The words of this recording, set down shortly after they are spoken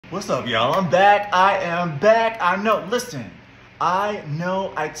What's up, y'all? I'm back. I am back. I know, listen, I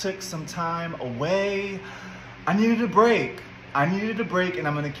know I took some time away. I needed a break. And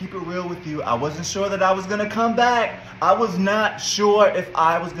I'm gonna keep it real with you. I wasn't sure that I was gonna come back. I was not sure if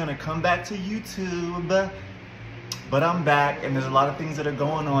I was gonna come back to YouTube, but I'm back, and there's a lot of things that are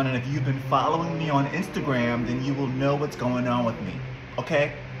going on, and if you've been following me on Instagram, then you will know what's going on with me,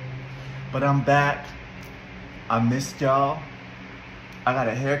 okay? But I'm back. I missed y'all. I got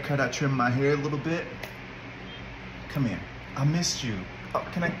a haircut. I trimmed my hair a little bit. Come here. I missed you. Oh,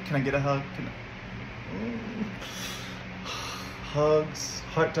 can I get a hug? Hugs,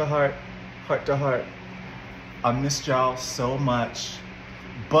 heart to heart, heart to heart. I missed y'all so much,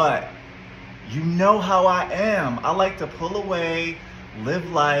 but you know how I am. I like to pull away, live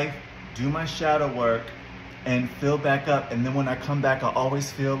life, do my shadow work, and fill back up. And then when I come back, I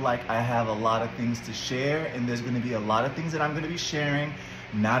always feel like I have a lot of things to share, and there's gonna be a lot of things that I'm gonna be sharing,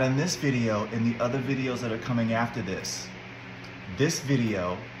 not in this video, in the other videos that are coming after this. This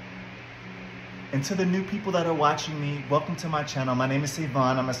video, and to the new people that are watching me, welcome to my channel. My name is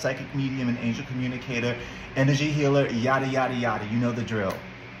Savon. I'm a psychic medium and angel communicator, energy healer, yada, yada, yada. You know the drill.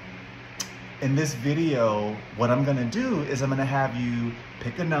 In this video, what I'm gonna do is I'm gonna have you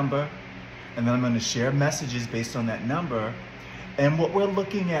pick a number, and then I'm going to share messages based on that number. And what we're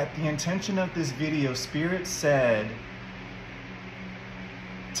looking at, the intention of this video, Spirit said,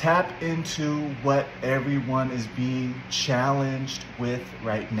 tap into what everyone is being challenged with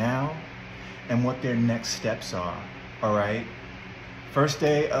right now and what their next steps are, all right? First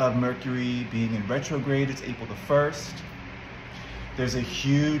day of Mercury being in retrograde, it's April the 1st. There's a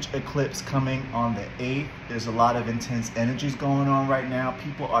huge eclipse coming on the 8th. There's a lot of intense energies going on right now.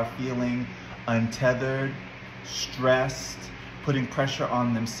 People are feeling untethered, stressed, putting pressure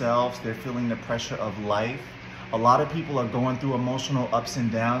on themselves. They're feeling the pressure of life. A lot of people are going through emotional ups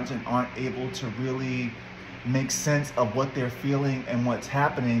and downs and aren't able to really make sense of what they're feeling and what's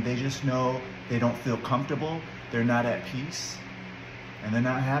happening. They just know they don't feel comfortable, they're not at peace, and they're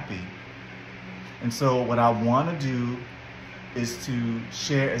not happy. And so what I want to do is to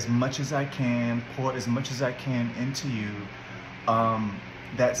share as much as I can, pour as much as I can into you,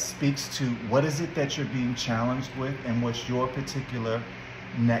 that speaks to what is it that you're being challenged with and what's your particular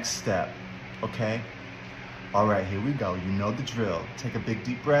next step, okay? All right, here we go. You know the drill. Take a big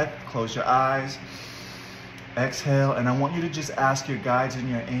deep breath, close your eyes, exhale, and I want you to just ask your guides and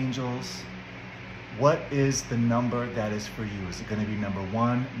your angels, what is the number that is for you? Is it gonna be number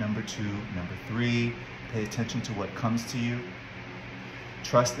 1, number 2, number 3? Pay attention to what comes to you.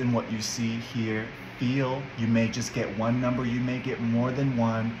 Trust in what you see, hear, feel. You may just get one number, you may get more than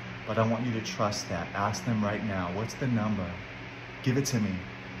one, but I want you to trust that. Ask them right now, what's the number? Give it to me.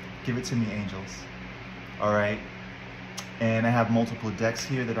 Give it to me, angels. All right. And I have multiple decks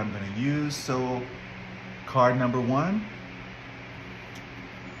here that I'm going to use. So card number 1,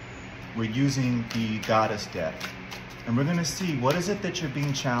 we're using the Goddess deck. And we're going to see what is it that you're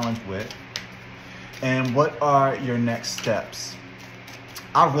being challenged with and what are your next steps.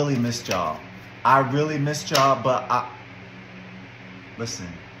 I really missed y'all. But listen,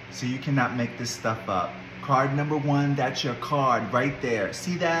 so you cannot make this stuff up. Card number 1, that's your card right there.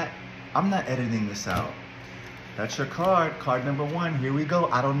 See that? I'm not editing this out. That's your card, card number 1. Here we go.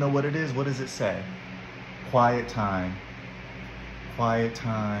 I don't know what it is. What does it say? Quiet time. Quiet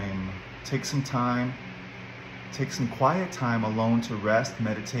time. Take some time. Take some quiet time alone to rest,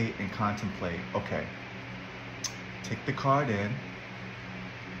 meditate, and contemplate. Okay. Take the card in.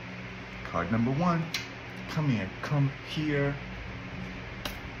 Card number 1, come here, come here.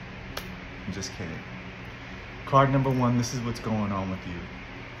 I'm just kidding. Card number 1, this is what's going on with you.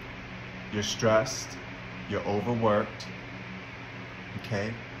 You're stressed, you're overworked,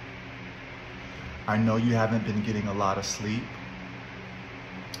 okay? I know you haven't been getting a lot of sleep.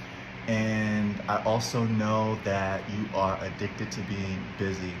 And I also know that you are addicted to being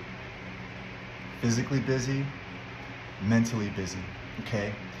busy. Physically busy, mentally busy,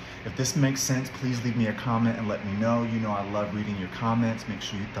 okay? If this makes sense, please leave me a comment and let me know. You know I love reading your comments. Make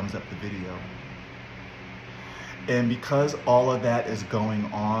sure you thumbs up the video. And because all of that is going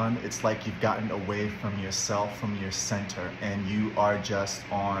on, it's like you've gotten away from yourself, from your center, and you are just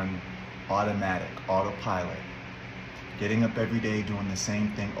on automatic, autopilot. Getting up every day, doing the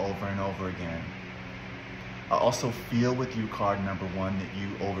same thing over and over again. I also feel with you, card number 1, that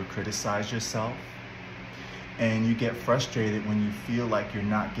you over-criticize yourself. And you get frustrated when you feel like you're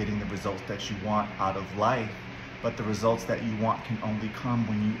not getting the results that you want out of life, but the results that you want can only come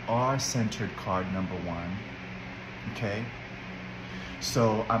when you are centered, card number 1, okay?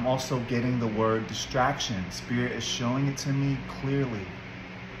 So I'm also getting the word distraction. Spirit is showing it to me clearly.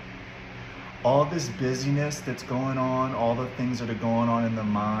 All this busyness that's going on, all the things that are going on in the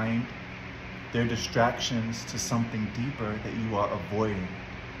mind, they're distractions to something deeper that you are avoiding.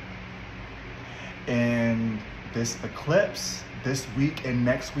 And this eclipse this week and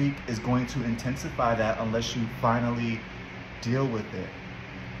next week is going to intensify that unless you finally deal with it.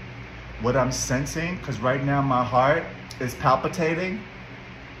 What I'm sensing, because right now my heart is palpitating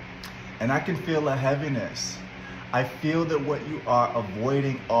and I can feel a heaviness. I feel that what you are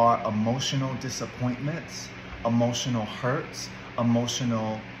avoiding are emotional disappointments, emotional hurts,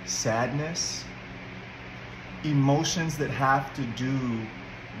 emotional sadness, emotions that have to do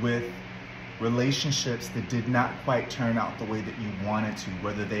with relationships that did not quite turn out the way that you wanted to,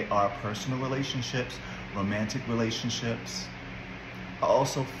 whether they are personal relationships, romantic relationships. I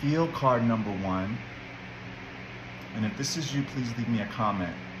also feel card number 1, and if this is you, please leave me a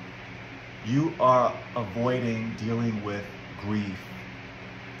comment. You are avoiding dealing with grief.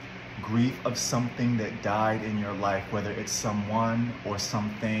 Grief of something that died in your life, whether it's someone or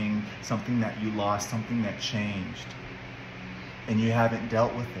something that you lost, something that changed, and you haven't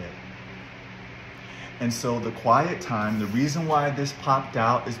dealt with it. And so the quiet time, the reason why this popped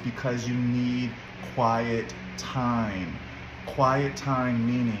out is because you need quiet time. Quiet time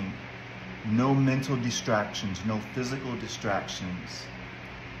meaning no mental distractions, no physical distractions.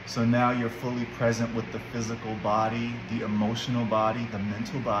 So now you're fully present with the physical body, the emotional body, the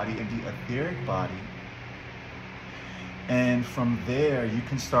mental body, and the etheric body. And from there, you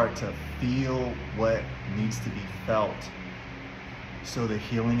can start to feel what needs to be felt so the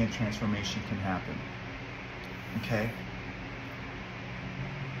healing and transformation can happen. Okay?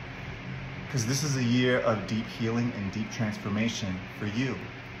 Because this is a year of deep healing and deep transformation for you.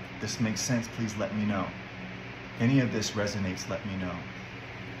 If this makes sense, please let me know. If any of this resonates, let me know.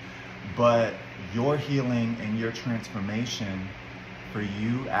 But your healing and your transformation for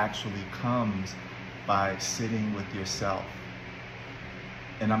you actually comes by sitting with yourself.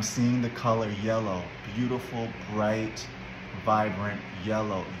 And I'm seeing the color yellow, beautiful, bright, vibrant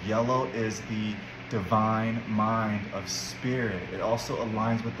yellow. Yellow is the divine mind of spirit. It also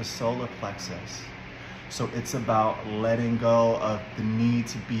aligns with the solar plexus. So it's about letting go of the need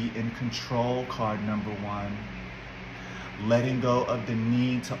to be in control, card number 1. Letting go of the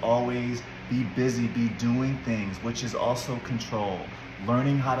need to always be busy, be doing things, which is also control.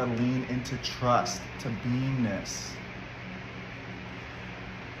 Learning how to lean into trust, to beingness.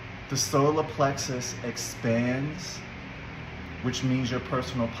 The solar plexus expands, which means your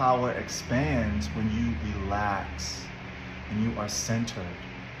personal power expands when you relax and you are centered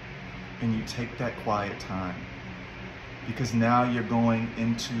and you take that quiet time. Because now you're going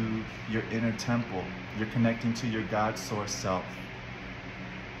into your inner temple. You're connecting to your God source self.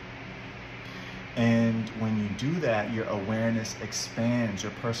 And when you do that, your awareness expands,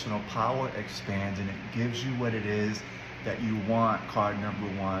 your personal power expands, and it gives you what it is that you want, card number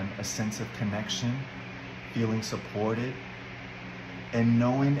 1, a sense of connection, feeling supported, and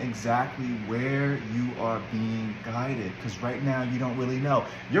knowing exactly where you are being guided. Because right now you don't really know.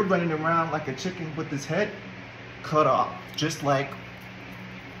 You're running around like a chicken with its head cut off, just like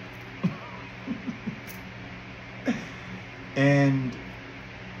and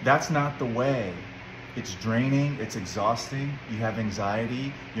that's not the way. It's draining, it's exhausting, you have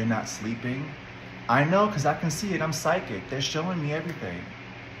anxiety, you're not sleeping. I know, because I can see it, I'm psychic. They're showing me everything.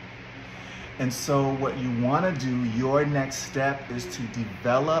 And so what you want to do, your next step is to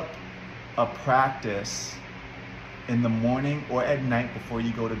develop a practice in the morning or at night before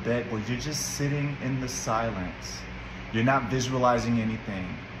you go to bed where you're just sitting in the silence. You're not visualizing anything.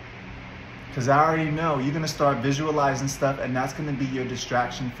 Because I already know you're going to start visualizing stuff, and that's going to be your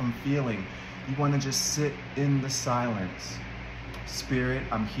distraction from feeling. You want to just sit in the silence. Spirit,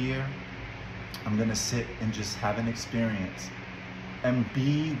 I'm here. I'm going to sit and just have an experience. And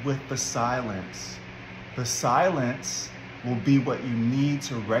be with the silence. The silence will be what you need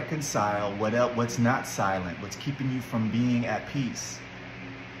to reconcile what's not silent, what's keeping you from being at peace.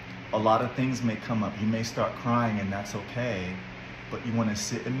 A lot of things may come up. You may start crying, and that's okay. But you want to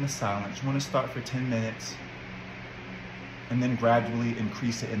sit in the silence. You want to start for 10 minutes and then gradually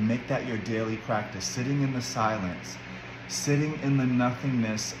increase it and make that your daily practice. Sitting in the silence, sitting in the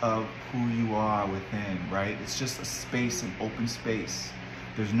nothingness of who you are within, right? It's just a space, an open space.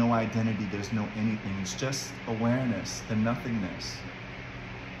 There's no identity, there's no anything. It's just awareness, the nothingness.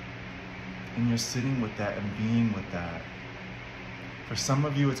 And you're sitting with that and being with that. For some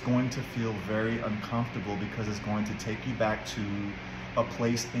of you, it's going to feel very uncomfortable because it's going to take you back to a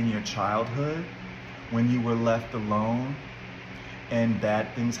place in your childhood when you were left alone and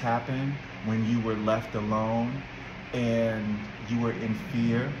bad things happened, when you were left alone and you were in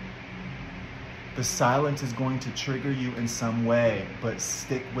fear The silence is going to trigger you in some way, but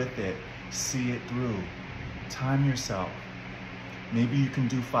stick with it. See it through. Time yourself. Maybe you can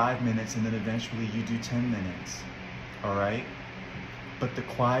do 5 minutes and then eventually you do 10 minutes. All right? But the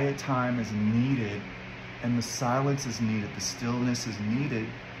quiet time is needed and the silence is needed. The stillness is needed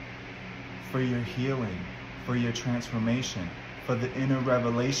for your healing, for your transformation, for the inner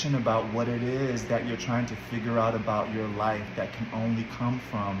revelation about what it is that you're trying to figure out about your life that can only come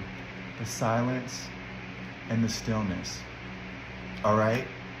from the silence and the stillness. All right?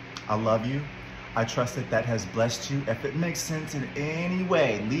 I love you. I trust that that has blessed you. If it makes sense in any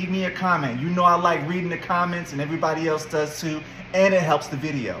way, leave me a comment. You know I like reading the comments and everybody else does too, and it helps the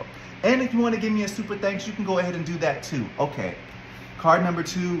video. And if you want to give me a super thanks, you can go ahead and do that too. Okay, card number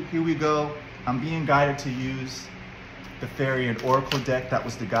 2, here we go. I'm being guided to use the Fairy and Oracle deck. That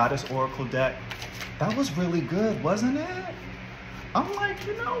was the Goddess Oracle deck. That was really good, wasn't it? I'm like,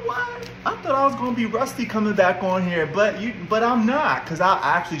 you know what? I thought I was gonna be rusty coming back on here, but I'm not, because I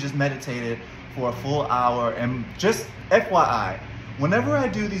actually just meditated for a full hour. And just FYI, whenever I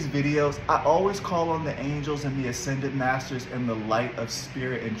do these videos, I always call on the angels and the ascended masters and the light of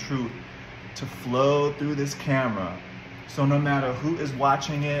spirit and truth to flow through this camera. So no matter who is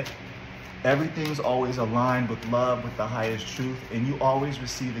watching it, everything's always aligned with love, with the highest truth, and you always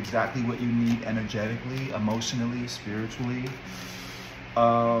receive exactly what you need energetically, emotionally, spiritually.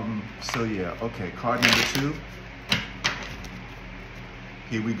 So yeah, okay, card number 2.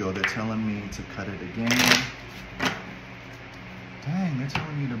 Here we go. They're telling me to cut it again. Dang, they're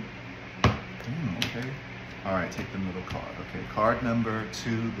telling me to... Damn, okay. All right, take the middle card. Okay, card number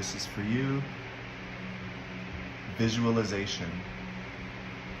 2. This is for you. Visualization.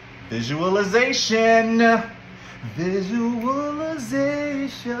 Visualization.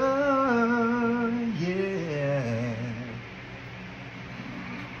 Visualization. Yeah.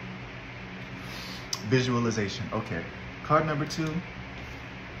 Visualization. Okay. Card number 2.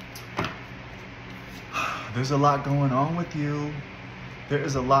 There's a lot going on with you. There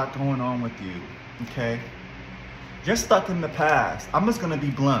is a lot going on with you, okay? You're stuck in the past. I'm just gonna be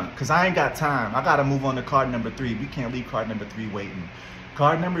blunt, because I ain't got time. I gotta move on to card number 3. We can't leave card number 3 waiting.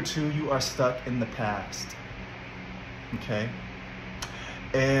 Card number 2, you are stuck in the past, okay?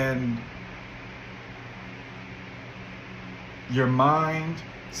 And your mind,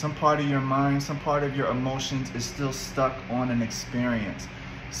 some part of your mind, some part of your emotions is still stuck on an experience.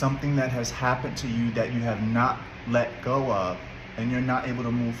 Something that has happened to you that you have not let go of, and you're not able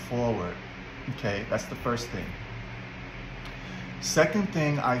to move forward. Okay, that's the first thing. Second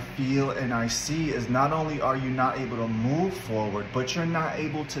thing I feel and I see is not only are you not able to move forward, but you're not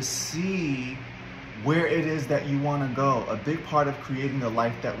able to see where it is that you want to go. A big part of creating the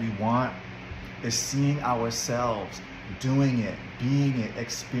life that we want is seeing ourselves, doing it, being it,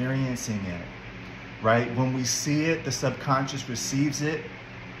 experiencing it, right? When we see it, the subconscious receives it.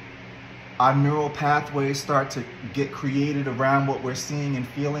 Our neural pathways start to get created around what we're seeing and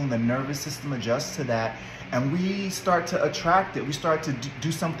feeling. The nervous system adjusts to that, and we start to attract it. We start to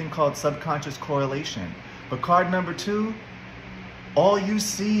do something called subconscious correlation. But card number 2, all you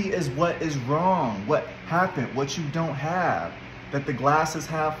see is what is wrong, what happened, what you don't have, that the glass is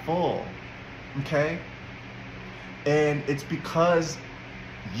half full, okay? And it's because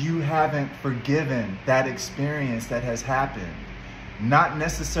you haven't forgiven that experience that has happened. Not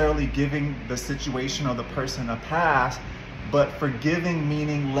necessarily giving the situation or the person a pass, but forgiving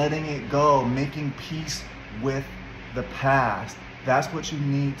meaning letting it go, making peace with the past. That's what you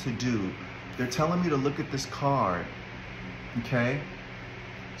need to do. They're telling me to look at this card, okay?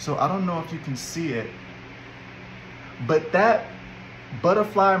 So I don't know if you can see it, but that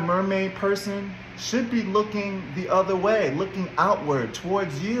butterfly mermaid person should be looking the other way, looking outward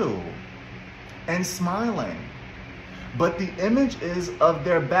towards you and smiling. But the image is of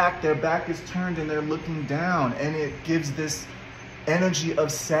their back is turned and they're looking down, and it gives this energy of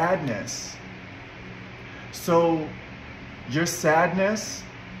sadness. So your sadness,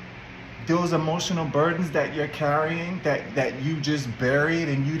 those emotional burdens that you're carrying, that you just buried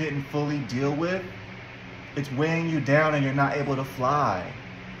and you didn't fully deal with, it's weighing you down and you're not able to fly.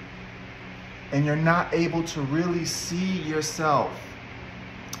 And you're not able to really see yourself.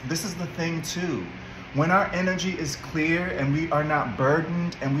 This is the thing too. When our energy is clear and we are not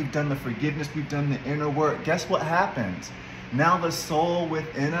burdened and we've done the forgiveness, we've done the inner work, guess what happens? Now the soul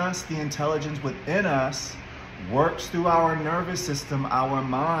within us, the intelligence within us, works through our nervous system, our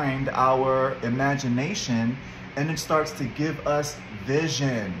mind, our imagination, and it starts to give us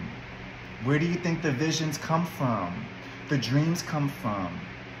vision. Where do you think the visions come from? The dreams come from?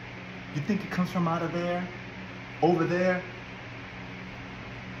 You think it comes from out of there? Over there?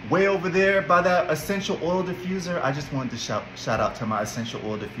 way over there by that essential oil diffuser. I just wanted to shout out to my essential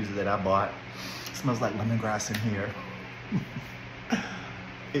oil diffuser that I bought. It smells like lemongrass in here.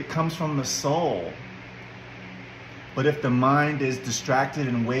 It comes from the soul. But if the mind is distracted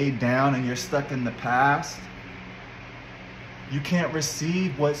and weighed down and you're stuck in the past, you can't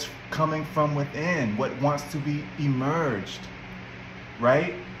receive what's coming from within, what wants to be emerged,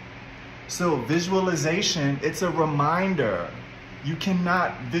 right? So visualization, it's a reminder. You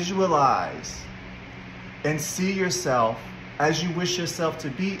cannot visualize and see yourself as you wish yourself to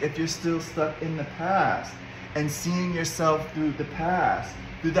be if you're still stuck in the past and seeing yourself through the past,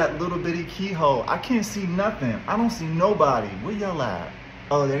 through that little bitty keyhole. I can't see nothing. I don't see nobody. Where y'all at?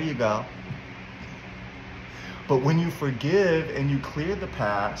 Oh, there you go. But when you forgive and you clear the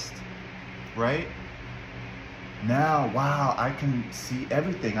past, right? Now, wow, I can see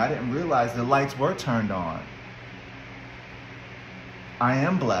everything. I didn't realize the lights were turned on. I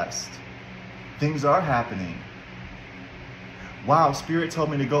am blessed. Things are happening. Wow, Spirit told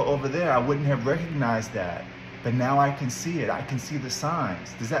me to go over there. I wouldn't have recognized that. But now I can see it. I can see the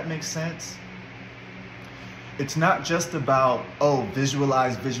signs. Does that make sense? It's not just about, oh,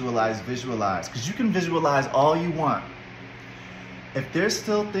 visualize, visualize, visualize. Because you can visualize all you want. If there's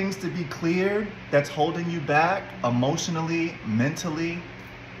still things to be cleared that's holding you back emotionally, mentally,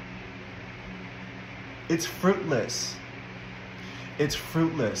 it's fruitless. It's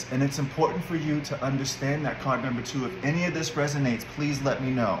fruitless. And it's important for you to understand that, card number 2. If any of this resonates, please let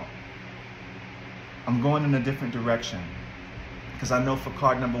me know. I'm going in a different direction. Because I know for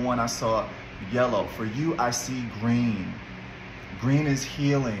card number 1, I saw yellow. For you, I see green. Green is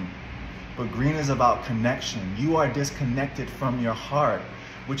healing. But green is about connection. You are disconnected from your heart,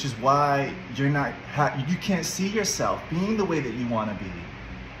 which is why you're not, you can't see yourself being the way that you want to be.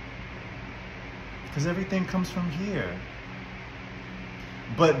 Because everything comes from here.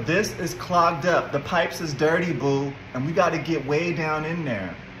 But this is clogged up. The pipes is dirty, boo. And we got to get way down in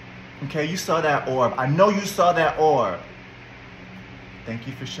there. Okay, you saw that orb. I know you saw that orb. Thank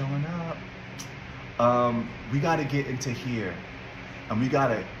you for showing up. We got to get into here. And we got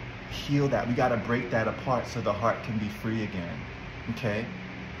to heal that. We got to break that apart so the heart can be free again. Okay?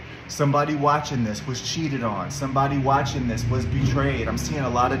 Somebody watching this was cheated on. Somebody watching this was betrayed. I'm seeing a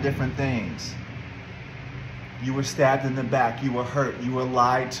lot of different things. You were stabbed in the back. You were hurt. You were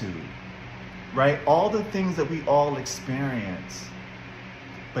lied to. Right? All the things that we all experience.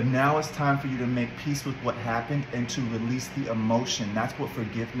 But now it's time for you to make peace with what happened and to release the emotion. That's what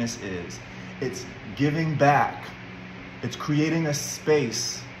forgiveness is. It's giving back. It's creating a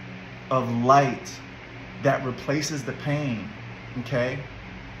space of light that replaces the pain. Okay?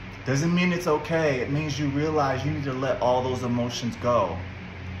 Doesn't mean it's okay. It means you realize you need to let all those emotions go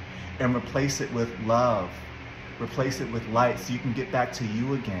and replace it with love. Replace it with light so you can get back to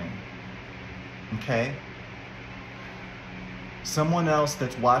you again. Okay? Someone else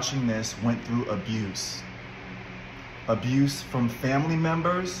that's watching this went through abuse. Abuse from family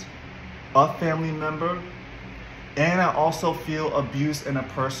members, a family member, and I also feel abuse in a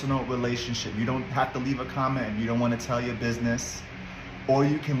personal relationship. You don't have to leave a comment if you don't want to tell your business. Or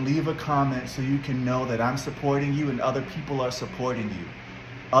you can leave a comment so you can know that I'm supporting you and other people are supporting you.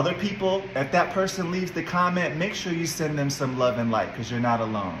 Other people, if that person leaves the comment, make sure you send them some love and light because you're not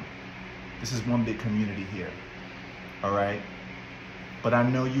alone. This is one big community here. All right? But I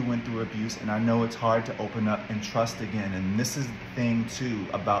know you went through abuse and I know it's hard to open up and trust again. And this is the thing too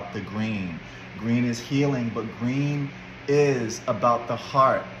about the green. Green is healing, but green is about the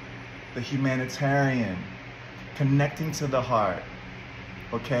heart, the humanitarian, connecting to the heart,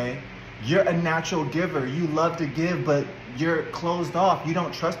 okay? You're a natural giver. You love to give, but you're closed off. You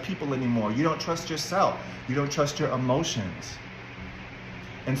don't trust people anymore. You don't trust yourself. You don't trust your emotions.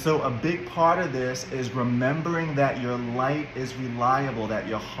 And so a big part of this is remembering that your light is reliable, that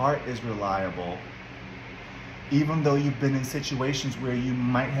your heart is reliable. Even though you've been in situations where you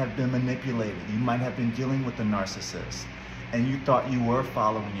might have been manipulated, you might have been dealing with a narcissist, and you thought you were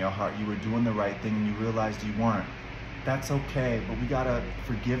following your heart, you were doing the right thing, and you realized you weren't. That's okay, but we gotta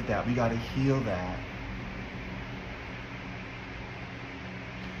forgive that. We gotta heal that.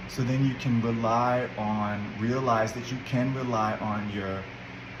 So then you can realize that you can rely on your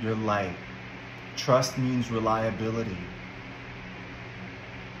light. Trust means reliability.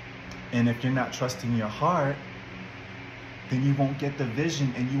 And if you're not trusting your heart, then you won't get the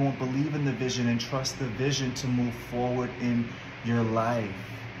vision and you won't believe in the vision and trust the vision to move forward in your life.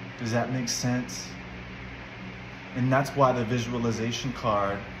 Does that make sense? And that's why the visualization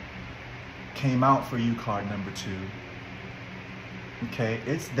card came out for you, card number 2. Okay,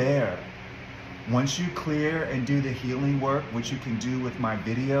 it's there. Once you clear and do the healing work, which you can do with my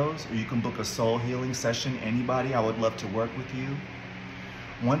videos, or you can book a soul healing session, anybody, I would love to work with you.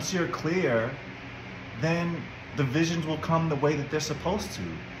 Once you're clear, then the visions will come the way that they're supposed to.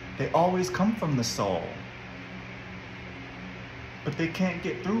 They always come from the soul. But they can't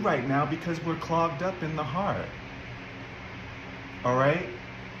get through right now because we're clogged up in the heart. All right?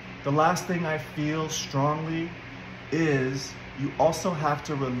 The last thing I feel strongly is you also have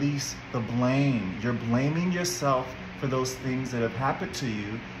to release the blame. You're blaming yourself for those things that have happened to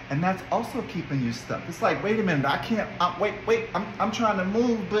you, and that's also keeping you stuck. It's like, wait a minute, I can't, I'm trying to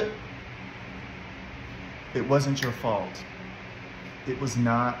move, but it wasn't your fault. It was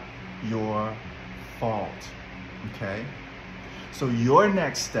not your fault, okay? So your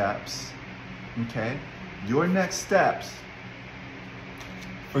next steps, okay? Your next steps,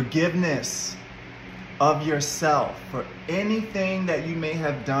 forgiveness of yourself for anything that you may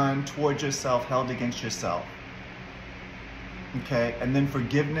have done towards yourself, held against yourself, okay? And then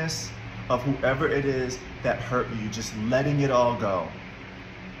forgiveness of whoever it is that hurt you, just letting it all go.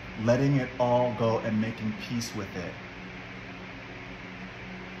 Letting it all go and making peace with it.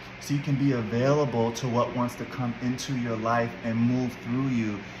 So you can be available to what wants to come into your life and move through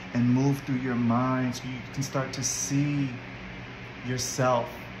you and move through your mind, so you can start to see yourself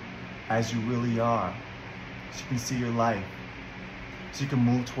as you really are. So you can see your life. So you can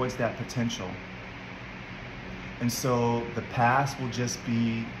move towards that potential. And so the past will just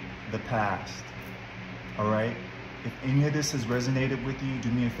be the past. All right? If any of this has resonated with you, do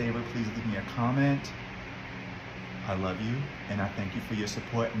me a favor, please leave me a comment. I love you, and I thank you for your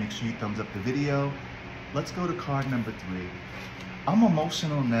support. Make sure you thumbs up the video. Let's go to card number 3. I'm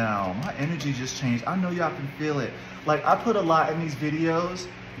emotional now. My energy just changed. I know y'all can feel it. Like, I put a lot in these videos,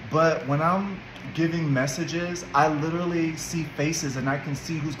 but when I'm giving messages, I literally see faces and I can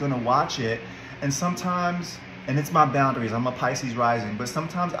see who's gonna watch it. And sometimes, and it's my boundaries, I'm a Pisces rising, but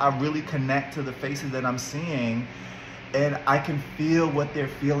sometimes I really connect to the faces that I'm seeing, and I can feel what they're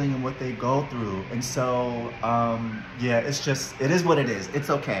feeling and what they go through. And so, yeah, it's just, it is what it is. It's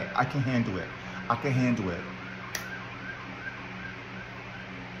okay. I can handle it. I can handle it.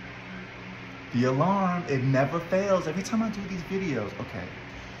 The alarm, it never fails. Every time I do these videos. Okay,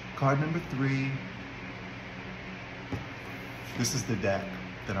 card number 3. This is the deck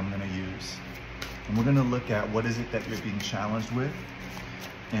that I'm gonna use. And we're gonna look at what is it that you're being challenged with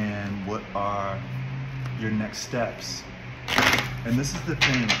and what are your next steps. And this is the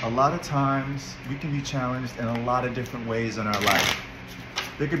thing, a lot of times we can be challenged in a lot of different ways in our life.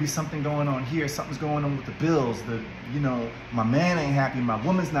 There could be something going on here, something's going on with the bills, my man ain't happy, my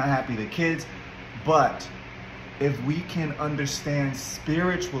woman's not happy, the kids. But if we can understand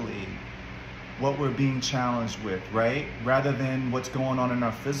spiritually what we're being challenged with, right? Rather than what's going on in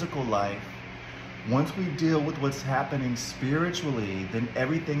our physical life, once we deal with what's happening spiritually, then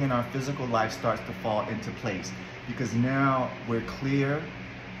everything in our physical life starts to fall into place. Because now we're clear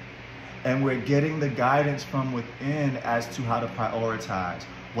and we're getting the guidance from within as to how to prioritize,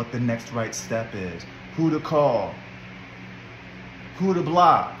 what the next right step is, who to call, who to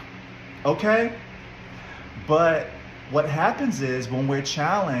block, okay? But what happens is when we're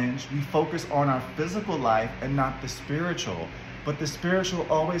challenged, we focus on our physical life and not the spiritual. But the spiritual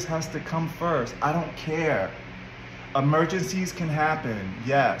always has to come first. I don't care. Emergencies can happen,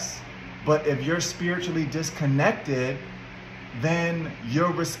 yes. But if you're spiritually disconnected, then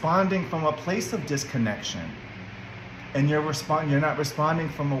you're responding from a place of disconnection. And you're not responding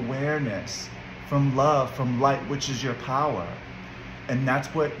from awareness, from love, from light, which is your power. And that's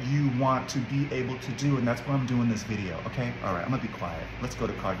what you want to be able to do. And that's why I'm doing this video, okay? All right, I'm gonna be quiet. Let's go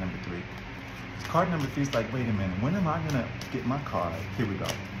to card number 3. Card number 3 is like, wait a minute, when am I gonna get my card? Here we go.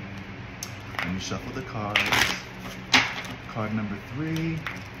 Let me shuffle the cards. Card number 3.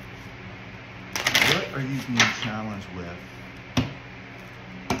 What are you being challenged with?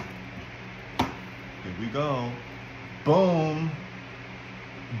 Here we go. Boom.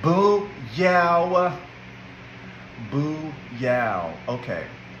 Boo yow. Boo yow. Okay.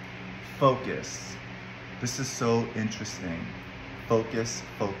 Focus. This is so interesting. Focus,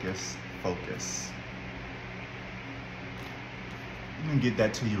 focus, focus. I'm gonna get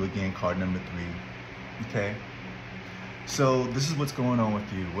that to you again, card number 3. Okay? So this is what's going on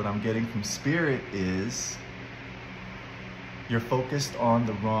with you. What I'm getting from Spirit is you're focused on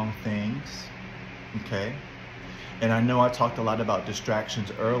the wrong things. Okay? And I know I talked a lot about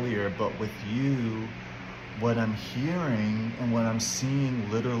distractions earlier, but with you, what I'm hearing and what I'm seeing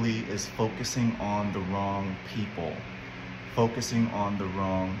literally is focusing on the wrong people, focusing on the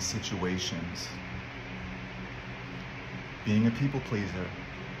wrong situations, being a people pleaser.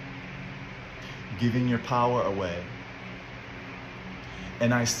 giving your power away.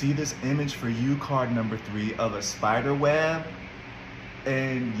 And I see this image for you, card number 3, of a spider web,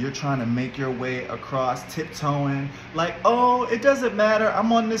 and you're trying to make your way across, tiptoeing, like, oh, it doesn't matter,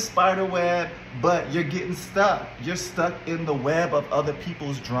 I'm on this spider web, but you're getting stuck. You're stuck in the web of other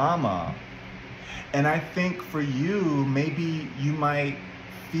people's drama. And I think for you, maybe you might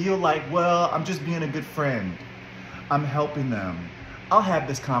feel like, well, I'm just being a good friend. I'm helping them. I'll have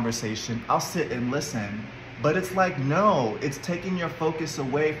this conversation. I'll sit and listen. But it's like, no, it's taking your focus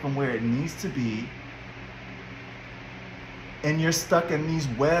away from where it needs to be. And you're stuck in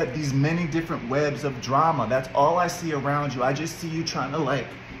these many different webs of drama. That's all I see around you. I just see you trying to like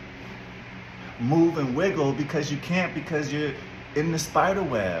move and wiggle because you can't, because you're in the spider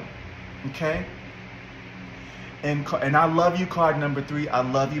web, okay? And I love you, card number 3. I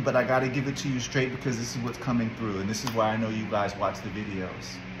love you, but I gotta give it to you straight because this is what's coming through. And this is why I know you guys watch the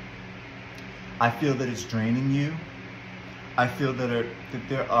videos. I feel that it's draining you. I feel that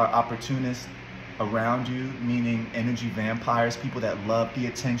there are opportunists around you, meaning energy vampires, people that love the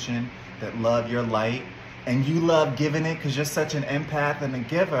attention, that love your light, and you love giving it because you're such an empath and a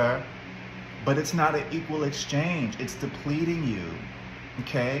giver, but it's not an equal exchange. It's depleting you,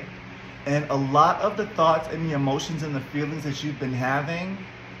 okay? And a lot of the thoughts and the emotions and the feelings that you've been having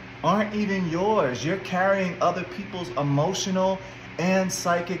aren't even yours. You're carrying other people's emotional and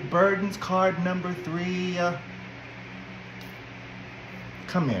psychic burdens. Card number 3.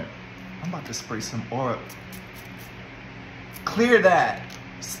 Come here. I'm about to spray some aura. Clear that.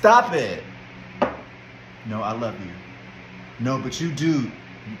 Stop it. No, I love you. No, but you do.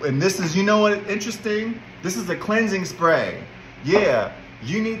 And this is, you know what, interesting? This is a cleansing spray. Yeah,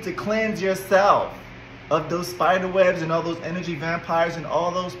 you need to cleanse yourself of those spider webs and all those energy vampires and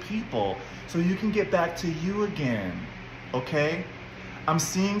all those people so you can get back to you again, okay? I'm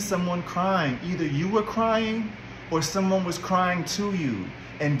seeing someone crying. Either you were crying or someone was crying to you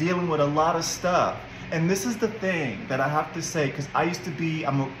and dealing with a lot of stuff. And this is the thing that I have to say, because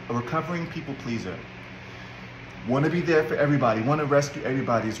I'm a recovering people pleaser. Want to be there for everybody, want to rescue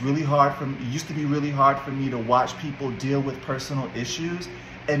everybody. It's really hard it used to be really hard for me to watch people deal with personal issues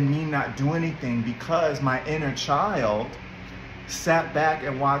and me not do anything, because my inner child sat back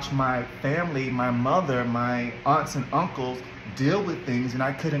and watched my family, my mother, my aunts and uncles deal with things, and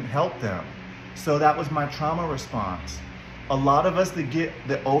I couldn't help them. So that was my trauma response. A lot of us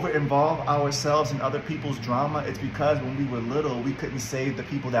that over-involve ourselves in other people's drama, it's because when we were little, we couldn't save the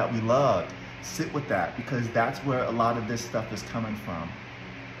people that we loved. Sit with that, because that's where a lot of this stuff is coming from.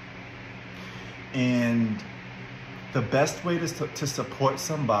 And the best way to support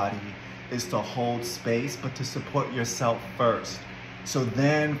somebody is to hold space, but to support yourself first. So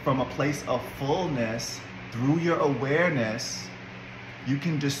then from a place of fullness, through your awareness, you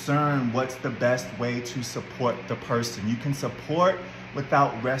can discern what's the best way to support the person. You can support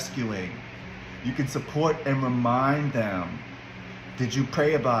without rescuing. You can support and remind them. Did you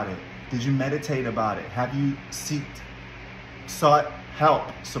pray about it? Did you meditate about it? Have you sought help,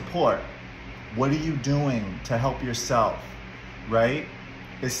 support? What are you doing to help yourself, right?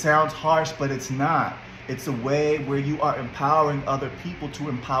 It sounds harsh, but it's not. It's a way where you are empowering other people to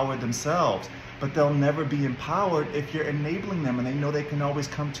empower themselves, but they'll never be empowered if you're enabling them and they know they can always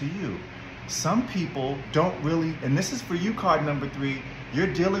come to you. Some people don't really, and this is for you, card number 3, you're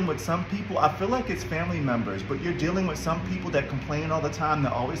dealing with some people, I feel like it's family members, but you're dealing with some people that complain all the time,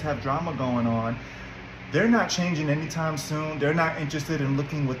 that always have drama going on. They're not changing anytime soon. They're not interested in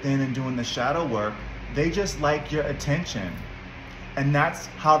looking within and doing the shadow work. They just like your attention. And that's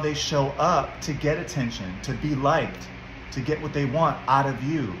how they show up, to get attention, to be liked, to get what they want out of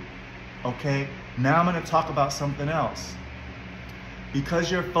you. Okay, now I'm going to talk about something else. Because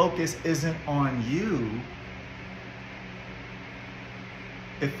your focus isn't on you,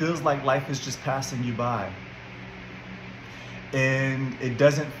 it feels like life is just passing you by. And it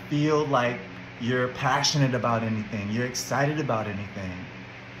doesn't feel like you're passionate about anything, you're excited about anything,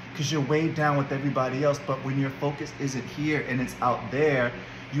 because you're weighed down with everybody else. But when your focus isn't here and it's out there,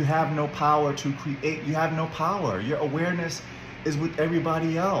 you have no power to create. You have no power. Your awareness is with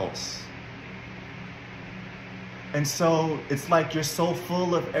everybody else. And so it's like you're so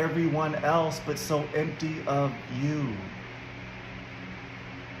full of everyone else, but so empty of you.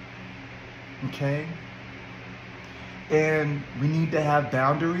 Okay? And we need to have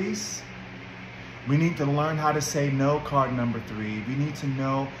boundaries. We need to learn how to say no, card number 3. We need to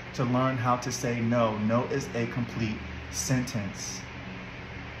know to learn how to say no. No is a complete sentence.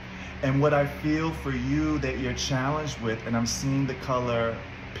 And what I feel for you that you're challenged with, and I'm seeing the color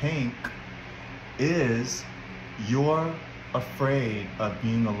pink, is you're afraid of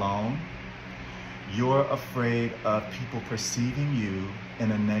being alone. You're afraid of people perceiving you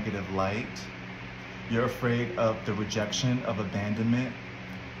in a negative light. You're afraid of the rejection, of abandonment,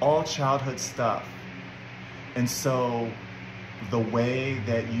 all childhood stuff. And so the way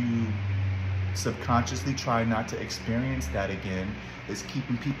that you subconsciously try not to experience that again is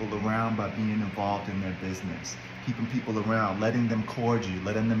keeping people around by being involved in their business, keeping people around, letting them cord you,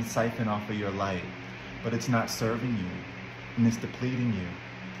 letting them siphon off of your light. But it's not serving you, and it's depleting you.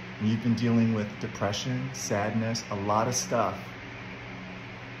 And you've been dealing with depression, sadness, a lot of stuff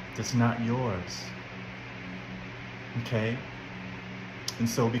that's not yours. Okay? And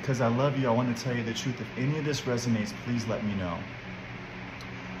so because I love you, I want to tell you the truth. If any of this resonates, please let me know.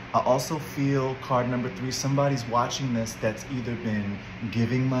 I also feel card number 3, somebody's watching this that's either been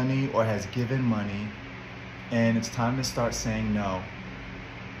giving money or has given money, and it's time to start saying no.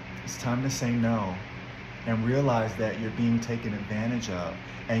 It's time to say no and realize that you're being taken advantage of,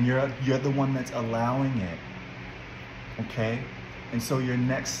 and you're the one that's allowing it. Okay? And so your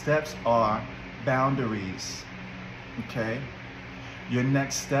next steps are boundaries. Okay? Your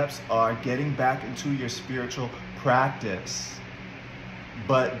next steps are getting back into your spiritual practice,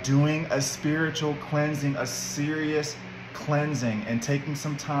 but doing a spiritual cleansing, a serious cleansing, and taking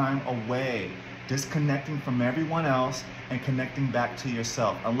some time away, disconnecting from everyone else and connecting back to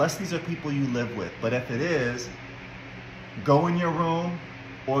yourself. Unless these are people you live with. But if it is, go in your room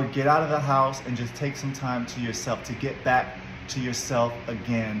or get out of the house and just take some time to yourself to get back to yourself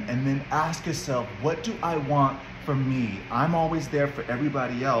again. And then ask yourself, what do I want for me? I'm always there for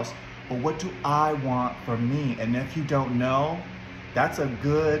everybody else, but what do I want for me? And if you don't know, that's a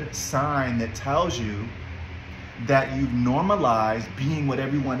good sign that tells you that you've normalized being what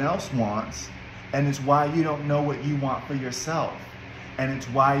everyone else wants, and it's why you don't know what you want for yourself. And it's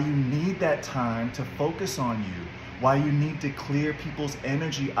why you need that time to focus on you, why you need to clear people's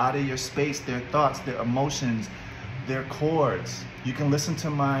energy out of your space, their thoughts, their emotions, their cords. You can listen to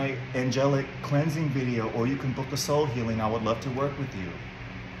my angelic cleansing video, or you can book a soul healing. I would love to work with you.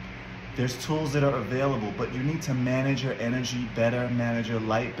 There's tools that are available, but you need to manage your energy better, manage your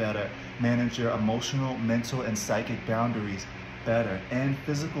light better, manage your emotional, mental, and psychic boundaries better, and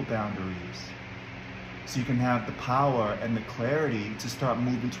physical boundaries. So you can have the power and the clarity to start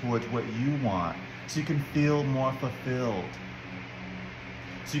moving towards what you want. So you can feel more fulfilled.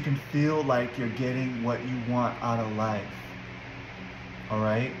 So you can feel like you're getting what you want out of life. All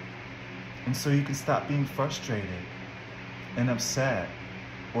right? And so you can stop being frustrated and upset,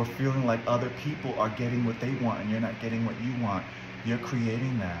 or feeling like other people are getting what they want and you're not getting what you want. You're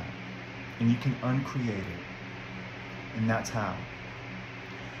creating that, and you can uncreate it. And that's how.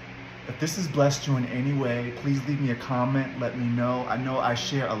 If this has blessed you in any way, please leave me a comment, let me know. I know I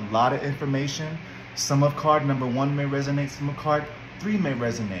share a lot of information. Some of card number 1 may resonate, some of card 3 may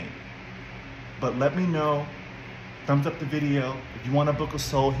resonate. But let me know. Thumbs up the video. If you want to book a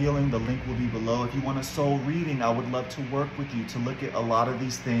soul healing, the link will be below. If you want a soul reading, I would love to work with you to look at a lot of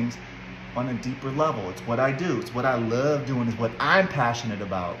these things on a deeper level. It's what I do. It's what I love doing. It's what I'm passionate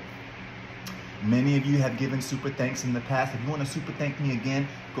about. Many of you have given super thanks in the past. If you want to super thank me again,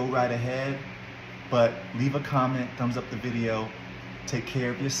 go right ahead. But leave a comment, thumbs up the video. Take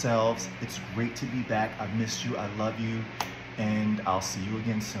care of yourselves. It's great to be back. I've missed you. I love you. And I'll see you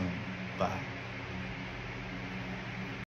again soon. Bye.